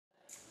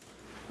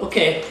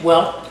Okay,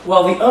 well,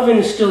 while the oven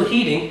is still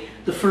heating,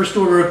 the first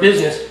order of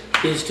business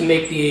is to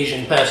make the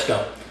Asian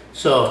pesto.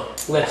 So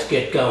let's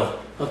get going.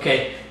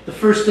 Okay, the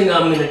first thing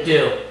I'm going to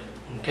do,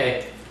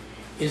 okay,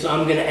 is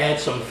I'm going to add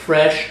some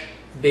fresh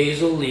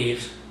basil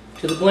leaves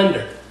to the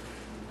blender.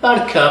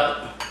 About a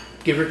cup,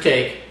 give or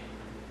take.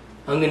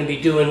 I'm going to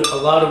be doing a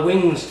lot of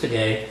wings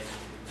today,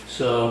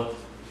 so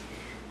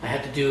I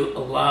have to do a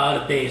lot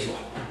of basil,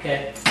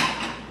 okay?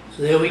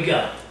 So there we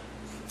go.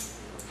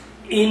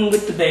 In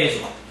with the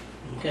basil,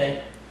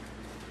 okay?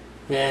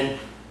 Then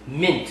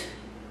mint,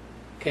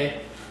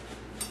 okay?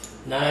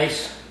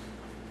 Nice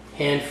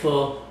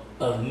handful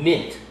of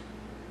mint,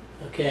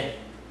 okay?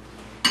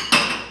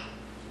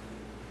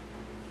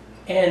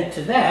 And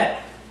to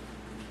that,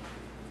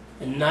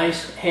 a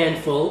nice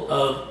handful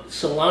of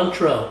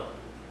cilantro.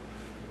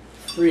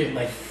 3 of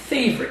my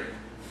favorite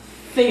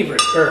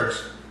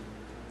herbs.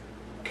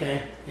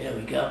 Okay, there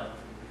we go.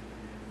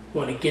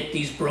 Want to get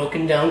these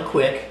broken down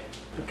quick,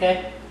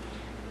 okay?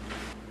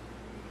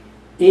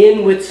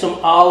 In with some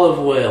olive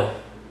oil,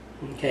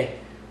 okay,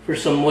 for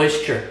some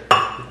moisture,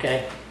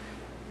 okay?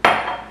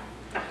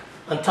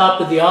 On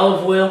top of the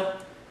olive oil,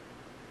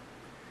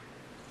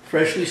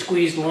 freshly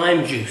squeezed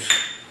lime juice,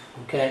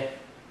 okay?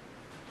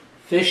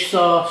 Fish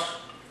sauce,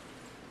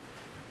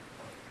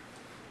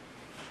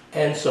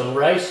 and some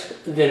rice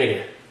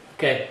vinegar,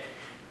 okay?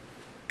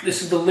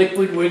 This is the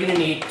liquid we're going to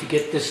need to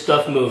get this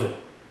stuff moving.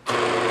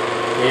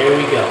 There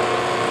we go.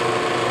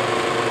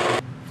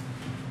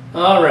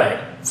 All right.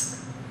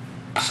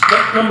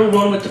 Step number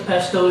 1 with the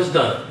pesto is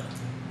done.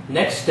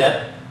 Next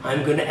step,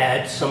 I'm going to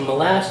add some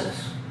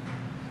molasses.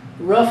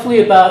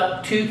 Roughly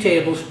about 2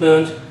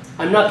 tablespoons.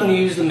 I'm not going to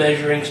use the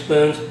measuring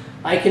spoons.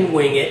 I can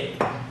wing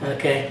it,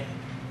 okay?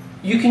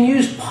 You can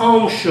use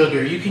palm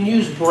sugar, you can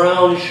use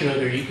brown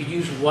sugar, you can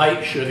use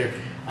white sugar.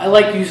 I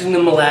like using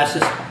the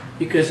molasses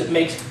because it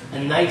makes a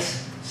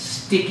nice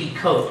sticky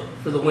coat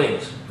for the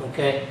wings,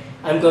 okay?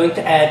 I'm going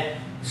to add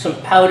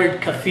some powdered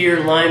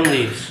kaffir lime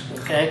leaves,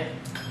 okay?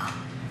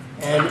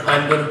 And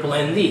I'm going to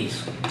blend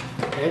these,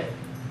 okay?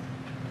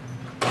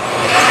 All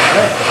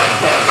right,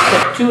 that's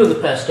step 2 of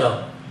the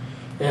pesto.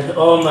 And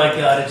oh my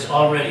God, it's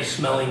already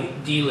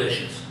smelling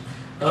delicious.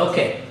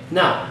 Okay,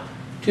 now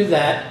to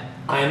that,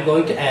 I am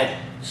going to add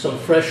some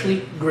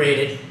freshly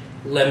grated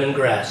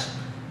lemongrass.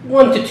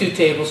 1 to 2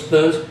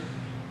 tablespoons.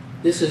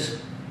 This is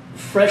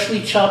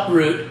freshly chopped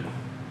root.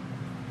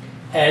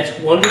 Adds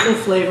wonderful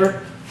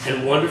flavor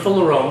and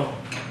wonderful aroma.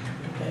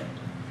 Okay.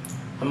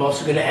 I'm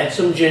also going to add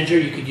some ginger.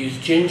 You could use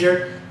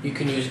ginger, you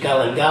can use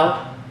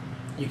galangal,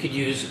 you could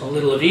use a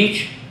little of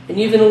each, and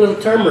even a little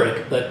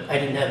turmeric, but I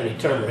didn't have any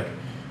turmeric.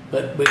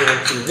 But we're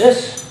going to do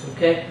this,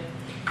 okay?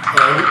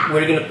 And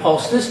we're going to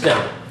pulse this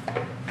down.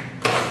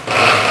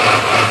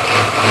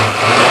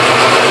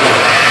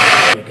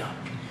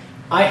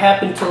 I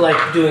happen to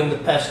like doing the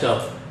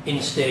pesto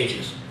in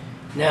stages.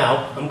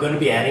 Now, I'm going to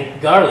be adding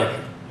garlic,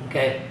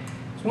 okay?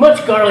 As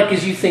much garlic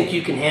as you think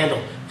you can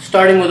handle,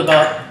 starting with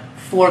about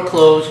 4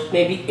 cloves,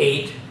 maybe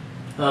 8.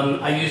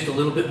 I used a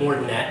little bit more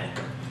than that.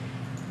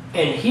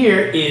 And here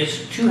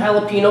is 2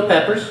 jalapeno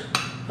peppers,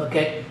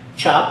 okay,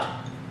 chopped,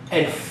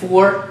 and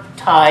 4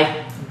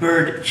 Thai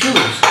bird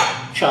chilies,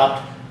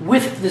 chopped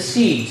with the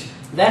seeds.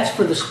 That's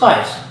for the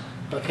spice,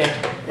 okay?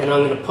 And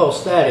I'm going to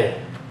pulse that in.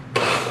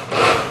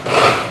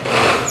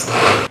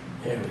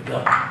 There we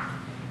go.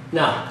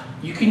 Now,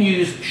 you can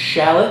use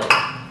shallot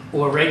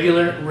or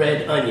regular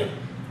red onion.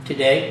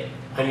 Today,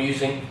 I'm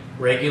using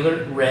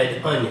regular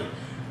red onion.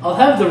 I'll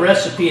have the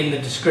recipe in the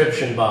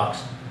description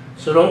box,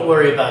 so don't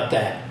worry about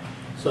that.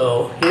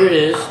 So here it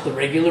is, the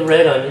regular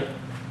red onion,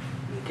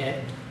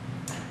 okay?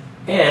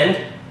 And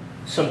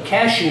some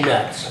cashew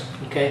nuts,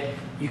 okay?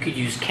 You could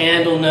use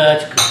candle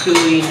nuts,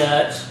 kukui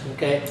nuts,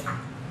 okay?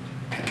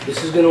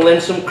 This is going to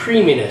lend some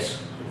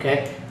creaminess,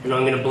 okay? And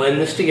I'm going to blend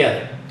this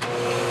together.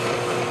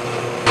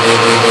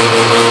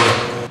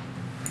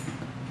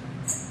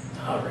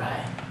 All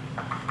right.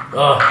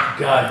 Oh,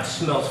 God, it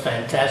smells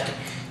fantastic.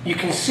 You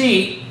can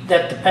see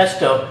that the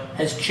pesto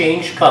has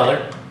changed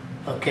color,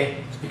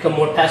 okay? It's become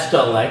more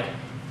pastel-like.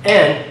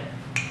 And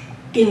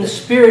in the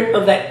spirit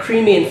of that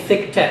creamy and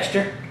thick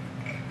texture,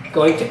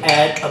 going to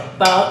add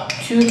about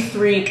 2 to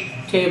 3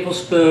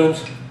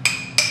 tablespoons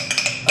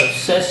of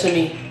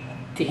sesame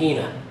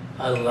tahina.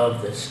 I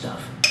love this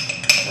stuff.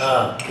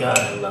 Oh, God,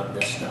 I love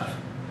this stuff.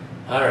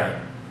 All right.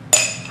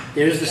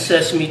 There's the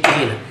sesame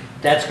tahina.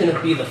 That's going to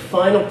be the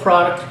final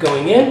product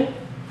going in,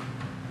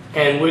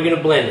 and we're going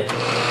to blend it.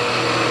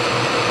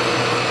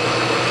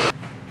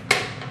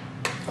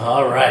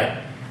 All right.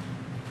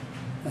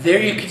 There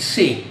you can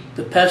see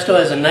the pesto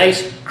has a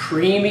nice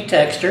creamy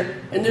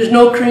texture, and there's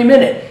no cream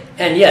in it.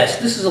 And yes,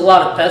 this is a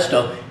lot of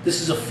pesto.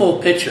 This is a full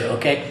pitcher,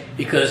 okay?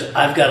 Because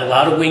I've got a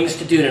lot of wings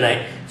to do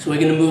tonight. So we're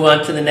going to move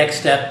on to the next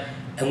step,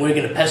 and we're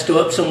going to pesto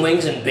up some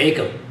wings and bake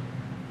them.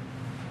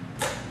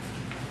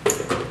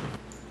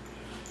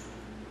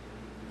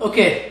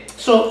 Okay,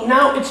 so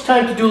now it's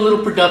time to do a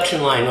little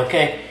production line,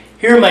 okay?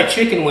 Here are my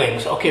chicken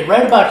wings. Okay,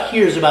 right about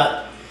here is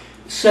about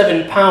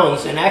 7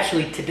 pounds, and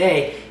actually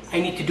today I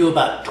need to do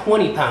about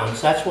 20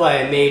 pounds. That's why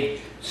I made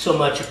so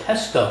much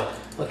pesto.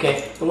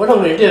 Okay, and what I'm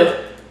going to do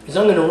is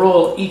I'm going to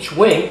roll each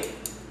wing,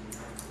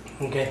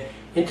 okay,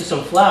 into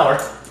some flour,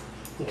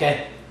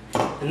 okay,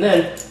 and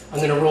then I'm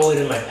going to roll it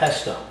in my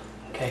pesto.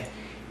 Okay,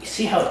 you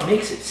see how it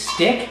makes it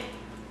stick?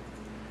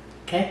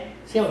 Okay,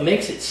 see how it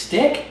makes it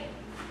stick?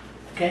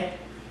 Okay,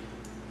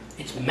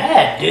 it's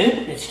mad,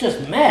 dude. It's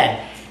just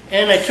mad.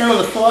 And I turn on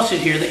the faucet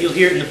here that you'll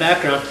hear it in the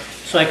background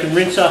so I can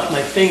rinse off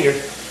my finger,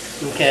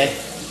 okay?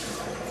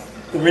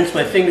 And rinse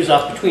my fingers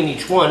off between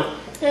each one,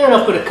 and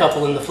I'll put a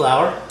couple in the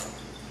flour,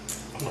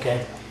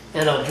 okay?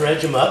 And I'll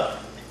dredge them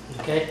up,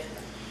 okay?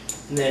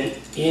 And then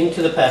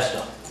into the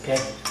pesto, okay?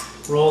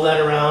 Roll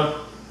that around.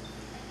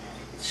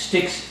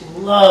 Sticks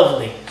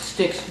lovely,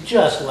 sticks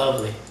just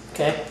lovely,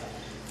 okay?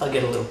 I'll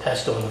get a little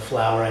pesto in the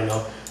flour, I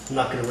know. I'm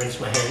not gonna rinse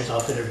my hands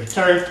off at every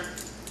turn,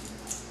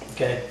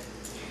 okay?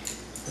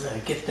 And I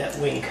get that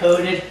wing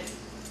coated.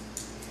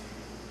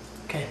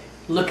 Okay,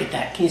 look at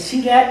that. Can you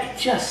see that? It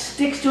just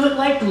sticks to it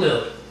like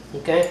glue.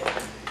 Okay,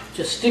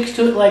 just sticks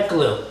to it like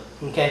glue.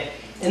 Okay,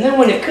 and then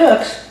when it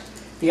cooks,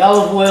 the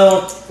olive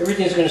oil,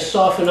 everything's going to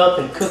soften up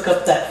and cook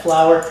up that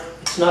flour.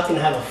 It's not going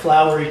to have a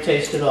floury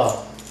taste at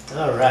all.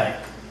 All right.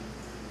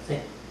 See?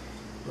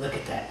 Look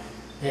at that.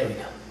 There we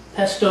go.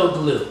 Pesto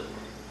glue.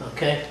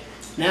 Okay,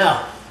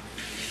 now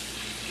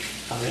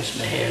I'll rinse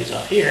my hands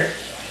off here.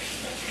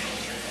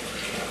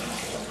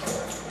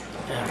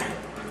 All right,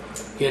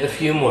 get a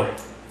few more.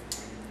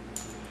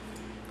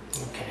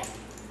 Okay,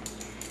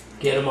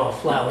 get them all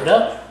floured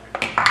up.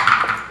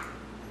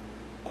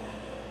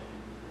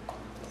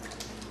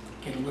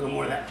 Get a little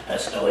more of that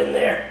pesto in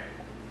there.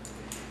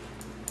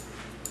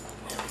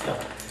 There we go.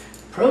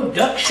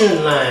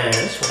 Production line,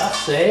 that's what I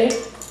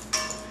say.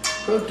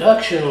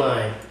 Production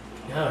line.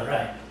 All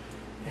right,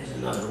 there's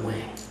another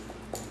wing.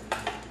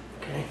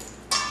 Okay.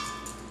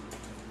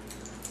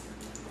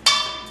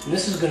 And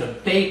this is going to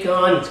bake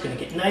on, it's going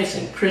to get nice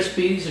and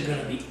crispy. These are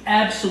going to be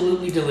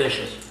absolutely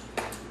delicious.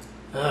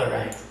 All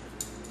right.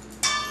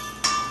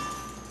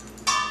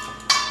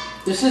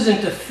 This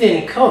isn't a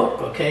thin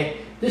coat, okay?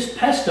 This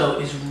pesto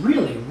is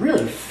really,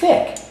 really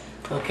thick,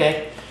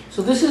 okay?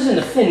 So this isn't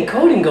a thin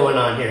coating going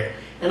on here.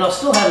 And I'll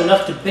still have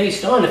enough to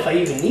baste on if I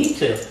even need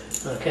to,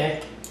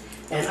 okay?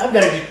 And I've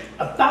got to do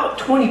about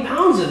 20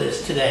 pounds of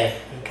this today,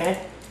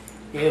 okay?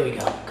 Here we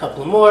go, a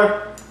couple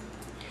more,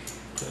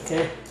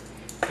 okay?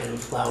 Get them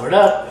floured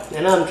up,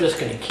 and I'm just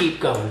going to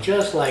keep going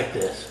just like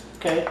this,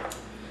 okay?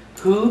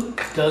 Who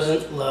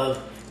doesn't love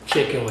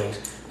chicken wings?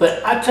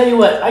 But I tell you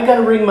what, I got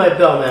to ring my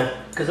bell, man,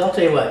 because I'll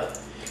tell you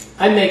what,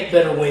 I make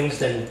better wings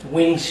than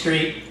Wing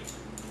Street,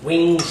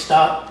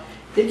 Wingstop.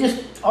 They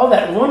just, all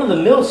that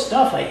run-of-the-mill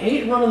stuff, I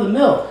hate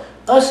run-of-the-mill.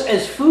 Us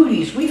as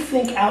foodies, we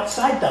think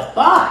outside the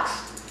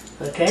box,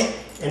 okay?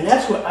 And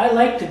that's what I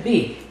like to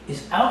be,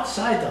 is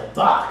outside the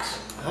box.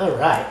 All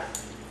right,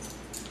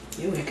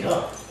 here we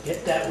go.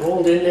 Get that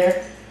rolled in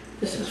there.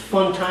 This is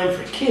fun time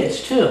for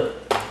kids too,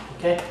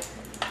 okay?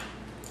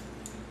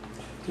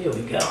 Here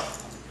we go.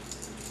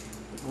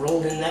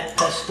 Rolled in that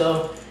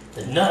pesto,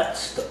 the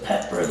nuts, the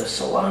pepper, the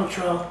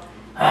cilantro.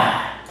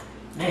 Ah,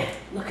 man,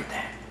 look at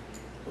that.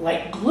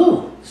 Like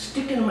glue,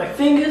 sticking to my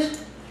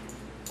fingers.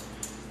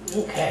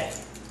 Okay.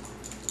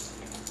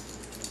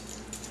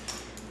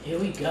 Here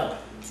we go.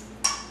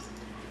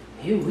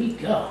 Here we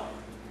go.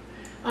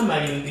 I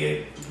might even be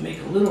able to make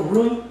a little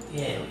room.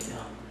 There we go.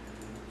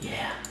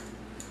 Yeah.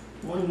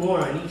 One more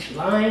on each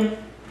line.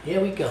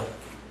 Here we go.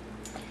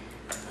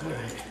 All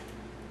right.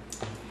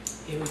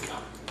 Here we go.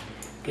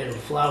 Get them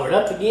floured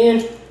up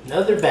again.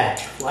 Another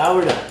batch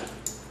floured up.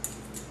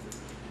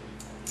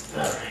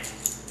 All right.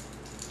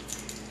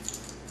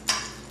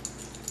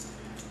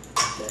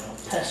 Get that all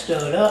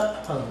pestoed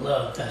up. I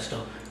love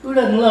pesto. Who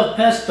doesn't love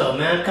pesto,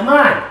 man? Come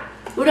on.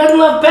 Who doesn't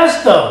love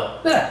pesto?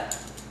 Yeah.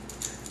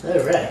 All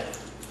right.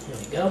 Here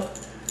we go.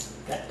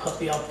 Got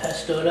puppy all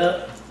pestoed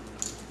up.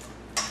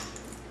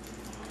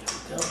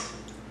 There we go.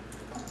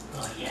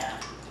 Oh yeah.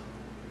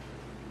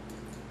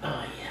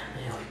 Oh yeah.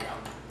 There we go.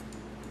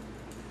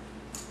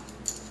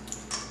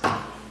 All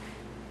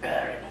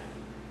right.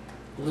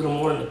 A little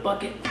more in the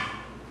bucket. There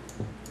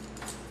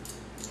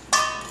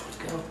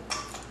we go.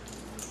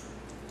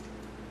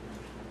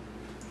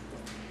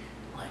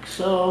 Like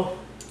so.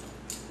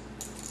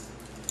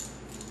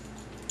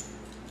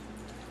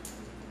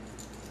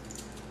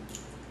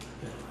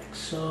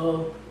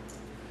 So,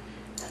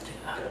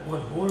 I got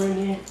one more in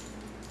here.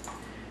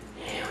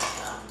 There we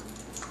go.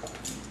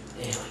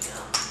 There we go.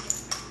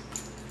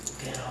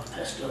 Get it all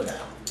pestoed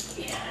out.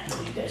 Yeah, I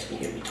know you guys can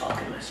hear me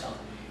talking to myself.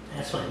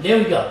 That's fine. There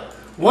we go.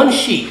 One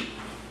sheet.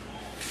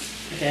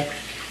 Okay.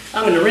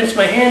 I'm going to rinse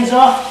my hands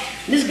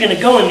off. This is going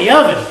to go in the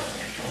oven.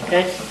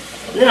 Okay.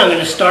 Then I'm going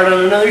to start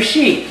on another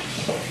sheet.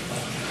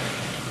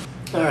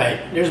 All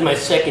right. There's my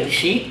second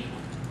sheet.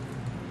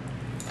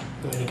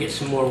 I'm going to get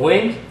some more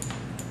wings.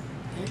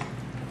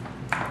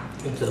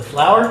 Into the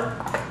flour.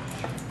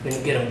 Going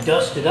to get them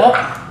dusted up.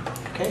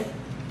 Okay.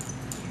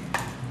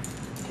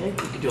 Okay. You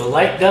could do a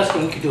light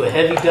dusting. You could do a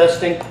heavy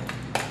dusting.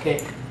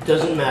 Okay.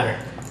 Doesn't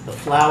matter. The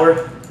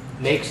flour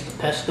makes the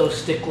pesto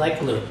stick like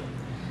glue.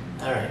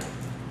 All right,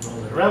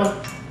 roll it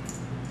around.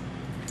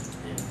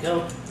 There we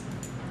go.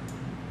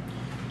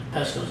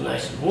 Pesto's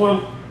nice and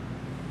warm.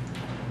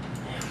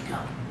 There we go.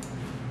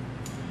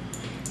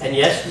 And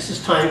yes, this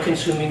is time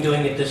consuming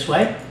doing it this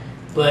way,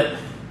 but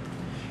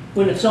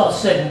when it's all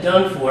said and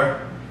done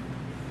for,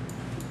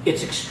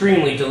 it's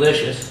extremely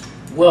delicious,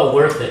 well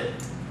worth it,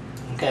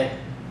 okay?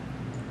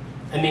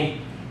 I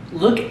mean,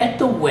 look at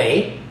the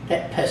way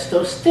that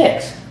pesto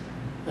sticks,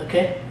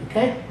 okay?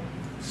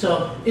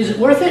 So, is it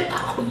worth it?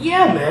 Oh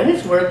yeah, man,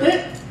 it's worth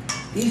it.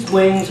 These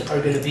wings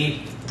are gonna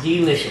be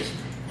delicious,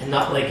 and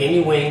not like any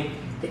wing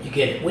that you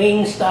get at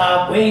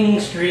Wingstop, Wing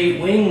Street,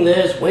 Wing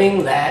this,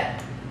 Wing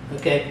that,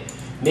 okay?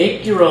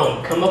 Make your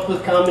own, come up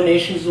with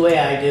combinations the way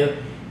I do,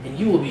 and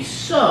you will be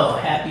so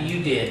happy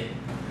you did,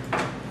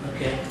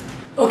 okay?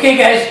 Okay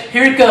guys,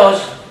 here it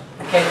goes,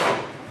 okay?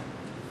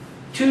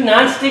 2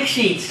 non-stick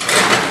sheets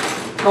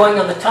going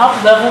on the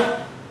top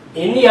level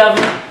in the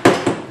oven.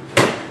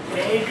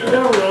 Make a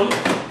little room.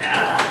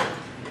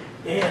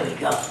 There we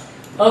go.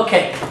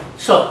 Okay,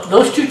 so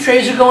those 2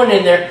 trays are going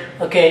in there,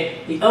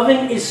 okay? The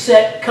oven is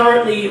set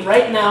currently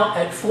right now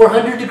at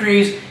 400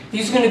 degrees.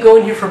 These are going to go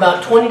in here for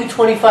about 20 to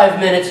 25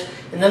 minutes,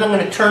 and then I'm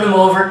going to turn them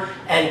over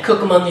and cook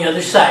them on the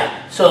other side.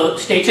 So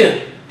stay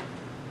tuned.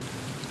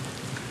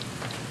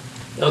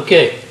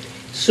 Okay,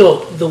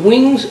 so the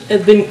wings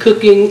have been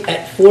cooking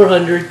at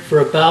 400 for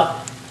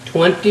about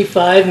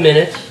 25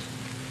 minutes,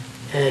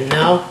 and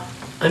now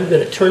I'm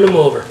going to turn them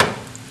over.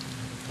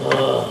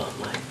 Oh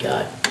my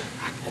God,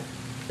 that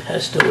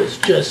pesto is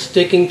just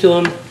sticking to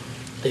them.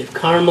 They've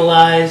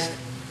caramelized,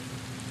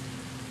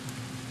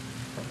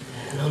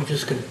 and I'm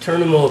just going to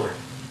turn them over.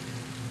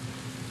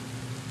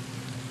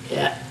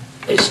 Yeah,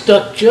 they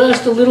stuck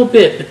just a little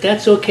bit, but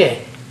that's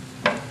okay.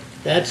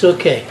 That's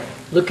okay.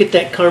 Look at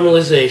that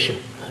caramelization.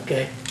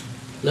 Okay,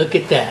 look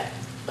at that.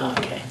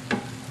 Okay,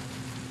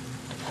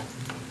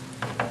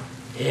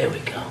 there we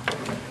go.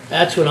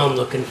 That's what I'm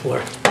looking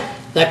for.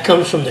 That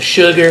comes from the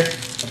sugar.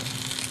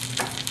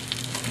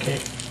 Okay.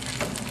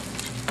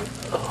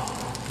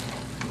 Oh.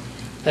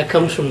 That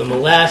comes from the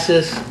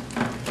molasses.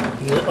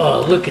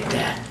 Oh, look at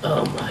that.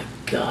 Oh my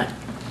God.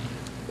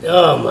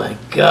 Oh my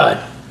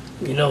God.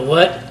 You know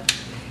what?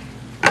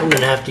 I'm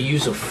gonna have to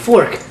use a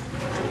fork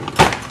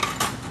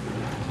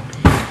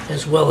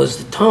as well as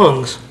the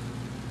tongs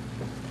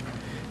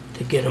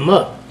to get them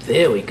up.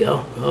 There we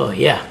go. Oh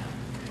yeah.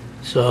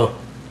 So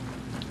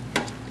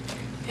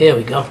here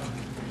we go.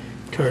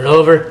 Turn it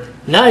over.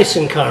 Nice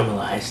and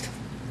caramelized.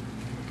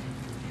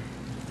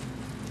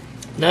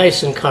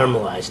 Nice and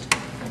caramelized.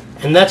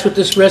 And that's what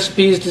this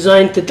recipe is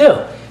designed to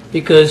do,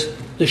 because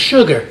the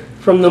sugar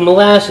from the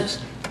molasses,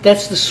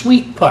 that's the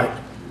sweet part.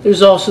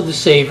 There's also the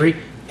savory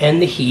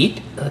and the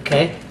heat.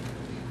 Okay.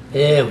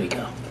 There we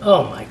go.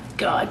 Oh my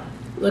God.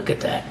 Look at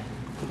that.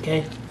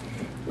 Okay.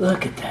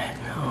 Look at that.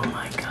 Oh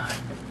my God.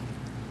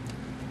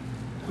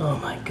 Oh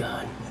my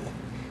God.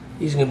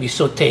 These are going to be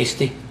so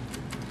tasty.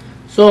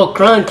 So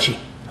crunchy.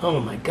 Oh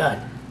my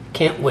God.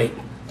 Can't wait.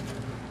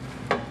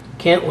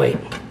 Can't wait.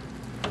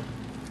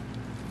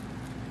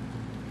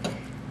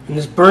 And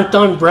this burnt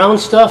on brown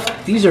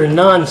stuff, these are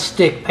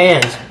non-stick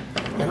pans.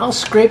 And I'll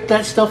scrape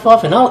that stuff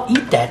off and I'll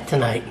eat that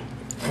tonight.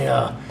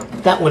 Yeah,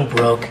 that one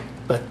broke,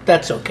 but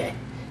that's okay.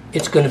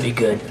 It's going to be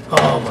good.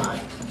 Oh my.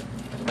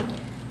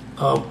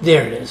 Oh,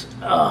 there it is.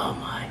 Oh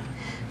my.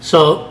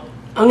 So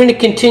I'm going to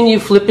continue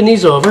flipping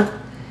these over,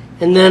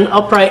 and then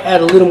I'll probably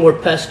add a little more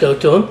pesto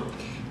to them,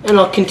 and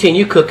I'll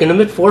continue cooking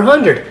them at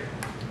 400.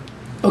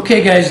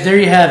 Okay guys, there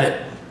you have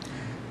it.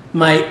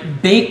 My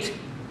baked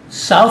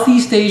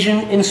Southeast Asian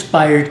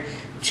inspired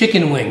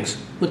chicken wings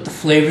with the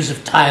flavors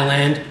of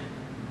Thailand,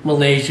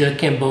 Malaysia,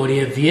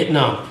 Cambodia,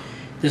 Vietnam.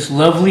 This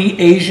lovely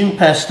Asian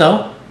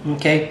pesto,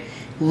 okay?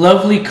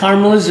 Lovely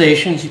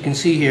caramelization, as you can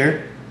see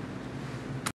here.